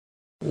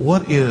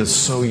what is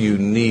so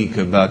unique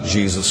about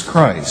Jesus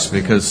Christ?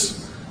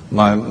 Because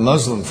my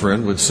Muslim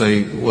friend would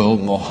say, well,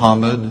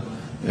 Muhammad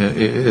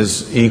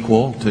is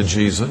equal to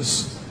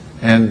Jesus.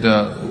 And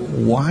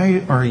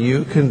why are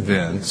you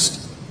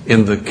convinced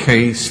in the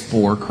case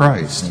for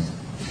Christ?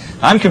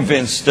 I'm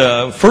convinced,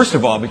 first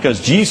of all,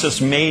 because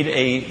Jesus made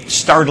a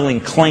startling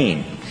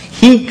claim.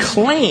 He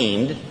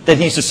claimed that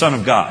he's the Son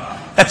of God.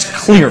 That's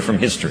clear from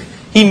history.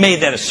 He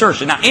made that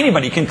assertion. Now,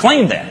 anybody can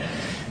claim that.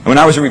 And when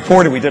I was a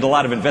reporter, we did a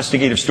lot of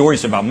investigative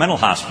stories about mental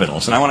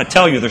hospitals. And I want to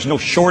tell you, there's no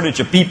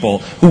shortage of people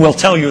who will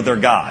tell you they're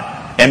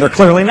God. And they're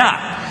clearly not.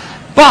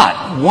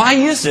 But why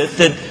is it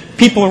that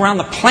people around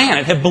the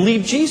planet have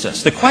believed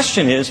Jesus? The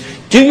question is,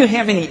 do you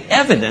have any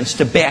evidence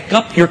to back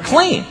up your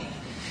claim?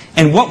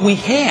 And what we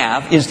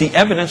have is the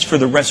evidence for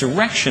the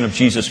resurrection of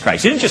Jesus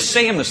Christ. He didn't just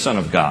say I'm the Son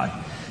of God,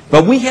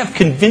 but we have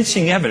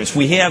convincing evidence.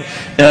 We have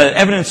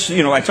evidence,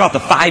 I taught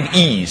the 5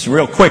 E's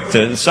real quick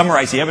to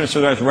summarize the evidence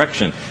of the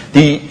resurrection.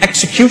 The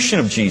execution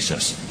of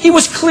Jesus. He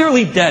was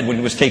clearly dead when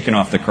he was taken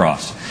off the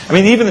cross. I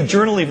mean, even the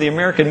Journal of the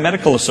American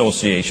Medical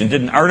Association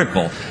did an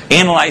article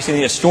analyzing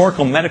the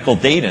historical medical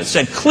data. It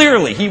said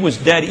clearly he was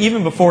dead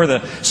even before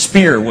the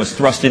spear was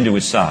thrust into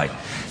his side.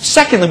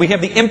 Secondly, we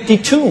have the empty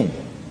tomb.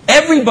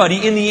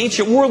 Everybody in the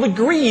ancient world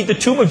agreed the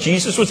tomb of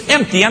Jesus was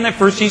empty on that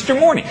first Easter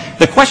morning.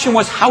 The question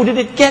was, how did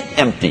it get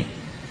empty?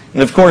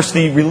 And of course,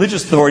 the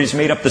religious authorities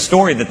made up the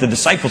story that the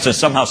disciples had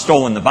somehow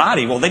stolen the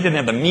body. Well, they didn't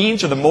have the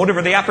means or the motive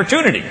or the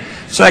opportunity.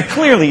 So that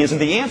clearly isn't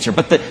the answer.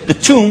 But the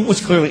tomb was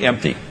clearly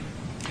empty.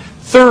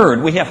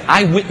 Third, we have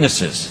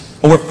eyewitnesses.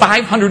 Over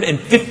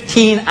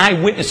 515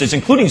 eyewitnesses,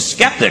 including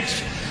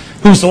skeptics,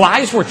 whose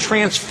lives were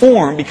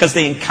transformed because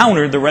they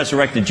encountered the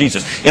resurrected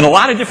Jesus. In a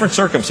lot of different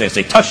circumstances.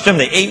 They touched him,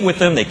 they ate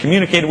with him, they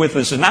communicated with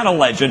him. This is not a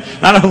legend,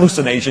 not a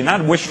hallucination,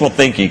 not wishful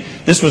thinking.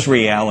 This was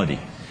reality.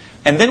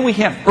 And then we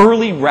have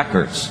early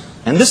records.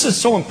 And this is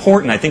so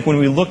important, I think, when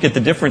we look at the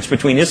difference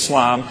between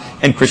Islam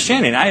and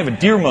Christianity. And I have a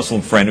dear Muslim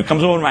friend who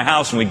comes over to my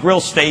house and we grill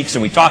steaks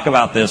and we talk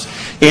about this.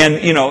 And,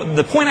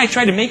 the point I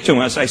tried to make to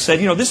him is I said,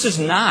 this is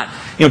not,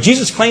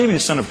 Jesus claimed to be the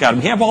Son of God.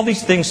 We have all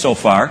these things so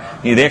far,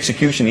 the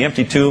execution, the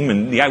empty tomb,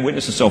 and the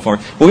eyewitnesses so far.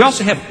 But we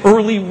also have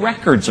early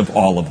records of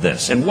all of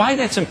this. And why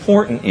that's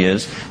important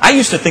is, I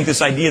used to think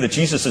this idea that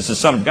Jesus is the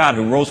Son of God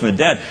who rose from the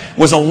dead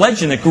was a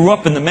legend that grew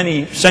up in the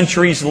many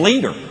centuries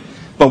later.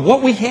 But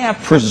what we have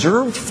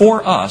preserved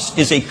for us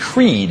is a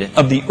creed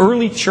of the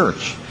early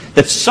church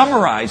that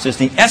summarizes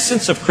the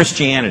essence of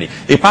Christianity.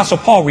 The Apostle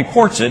Paul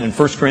reports it in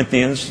 1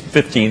 Corinthians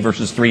 15,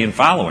 verses 3 and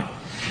following.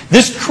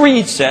 This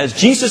creed says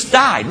Jesus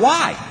died.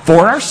 Why?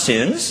 For our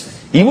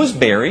sins. He was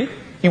buried.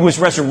 He was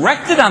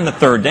resurrected on the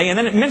third day. And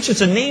then it mentions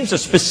the names of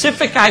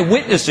specific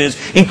eyewitnesses,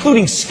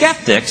 including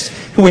skeptics,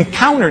 who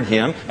encountered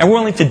him and were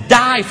willing to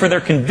die for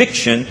their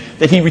conviction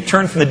that he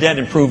returned from the dead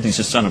and proved he's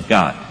the Son of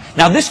God.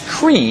 Now, this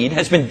creed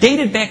has been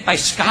dated back by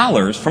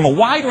scholars from a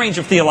wide range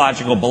of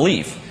theological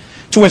belief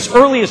to as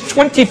early as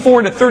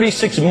 24 to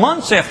 36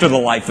 months after the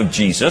life of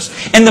Jesus,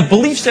 and the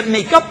beliefs that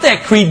make up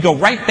that creed go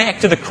right back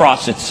to the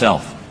cross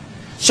itself.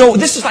 So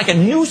this is like a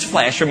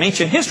newsflash from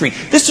ancient history.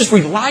 This is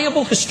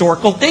reliable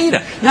historical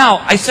data. Now,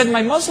 I said to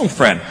my Muslim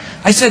friend,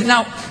 I said,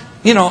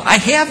 I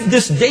have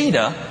this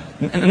data.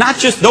 Not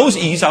just those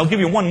E's, I'll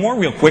give you one more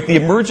real quick, the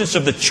emergence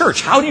of the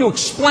church. How do you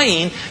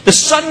explain the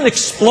sudden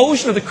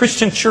explosion of the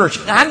Christian church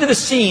onto the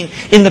scene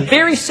in the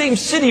very same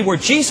city where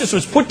Jesus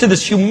was put to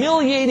this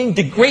humiliating,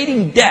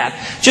 degrading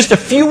death just a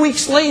few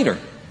weeks later?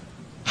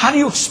 How do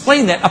you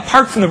explain that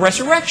apart from the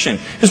resurrection?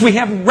 Because we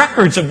have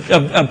records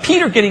of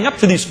Peter getting up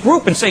to this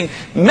group and saying,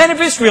 men of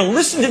Israel,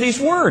 listen to these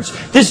words.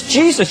 This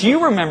Jesus,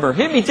 you remember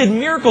him, he did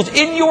miracles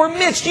in your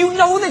midst. You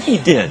know that he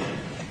did.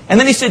 And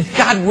then he said,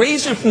 God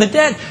raised him from the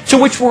dead, to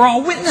which we're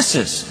all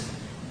witnesses.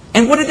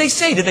 And what did they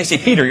say? Did they say,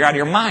 Peter, you're out of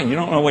your mind. You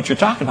don't know what you're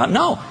talking about.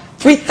 No.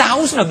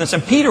 3,000 of them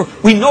said, Peter,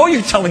 we know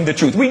you're telling the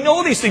truth. We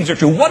know these things are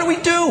true. What do we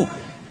do?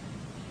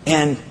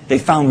 And they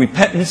found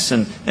repentance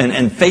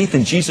and faith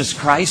in Jesus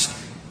Christ.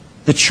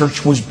 The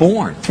church was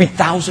born.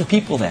 3,000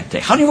 people that day.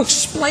 How do you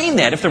explain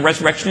that if the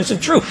resurrection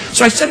isn't true?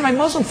 So I said to my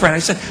Muslim friend, I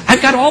said,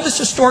 I've got all this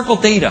historical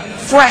data,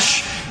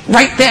 fresh,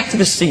 right back to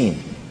the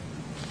scene.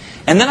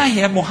 And then I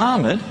have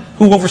Muhammad,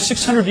 who over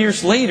 600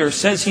 years later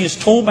says he is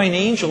told by an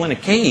angel in a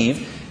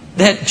cave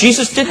that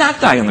Jesus did not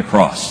die on the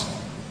cross.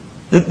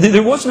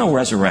 There was no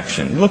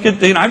resurrection. Look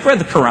at, I've read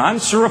the Quran,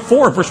 Surah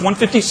 4, verse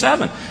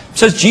 157. It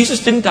says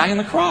Jesus didn't die on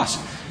the cross.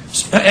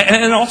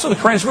 And also the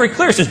Quran is very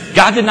clear. It says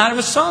God did not have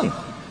a son.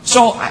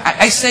 So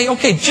I say,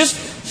 okay,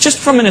 just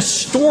from an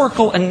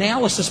historical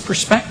analysis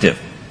perspective,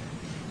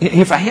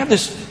 if I have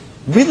this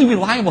really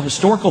reliable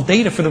historical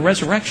data for the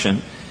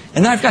resurrection,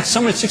 and then I've got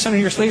someone 600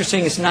 years later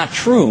saying it's not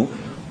true,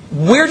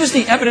 where does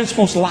the evidence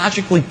most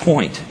logically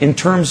point in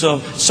terms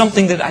of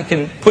something that I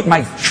can put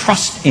my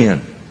trust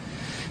in?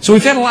 So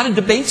we've had a lot of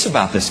debates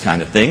about this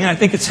kind of thing, and I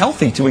think it's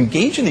healthy to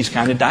engage in these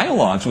kind of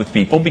dialogues with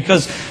people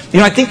because,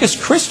 I think as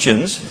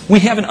Christians, we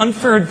have an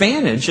unfair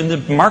advantage in the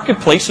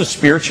marketplace of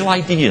spiritual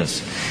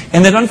ideas.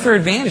 And that unfair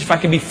advantage, if I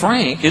can be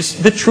frank,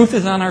 is the truth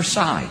is on our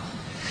side.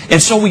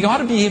 And so we ought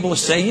to be able to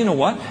say, you know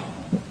what?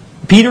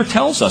 Peter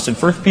tells us in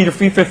 1 Peter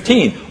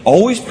 3:15,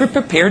 always be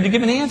prepared to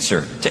give an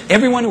answer to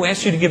everyone who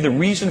asks you to give the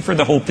reason for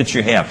the hope that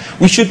you have.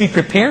 We should be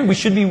prepared, we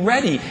should be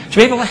ready to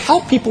be able to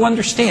help people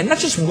understand not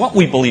just what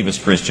we believe as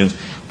Christians,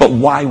 but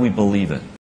why we believe it.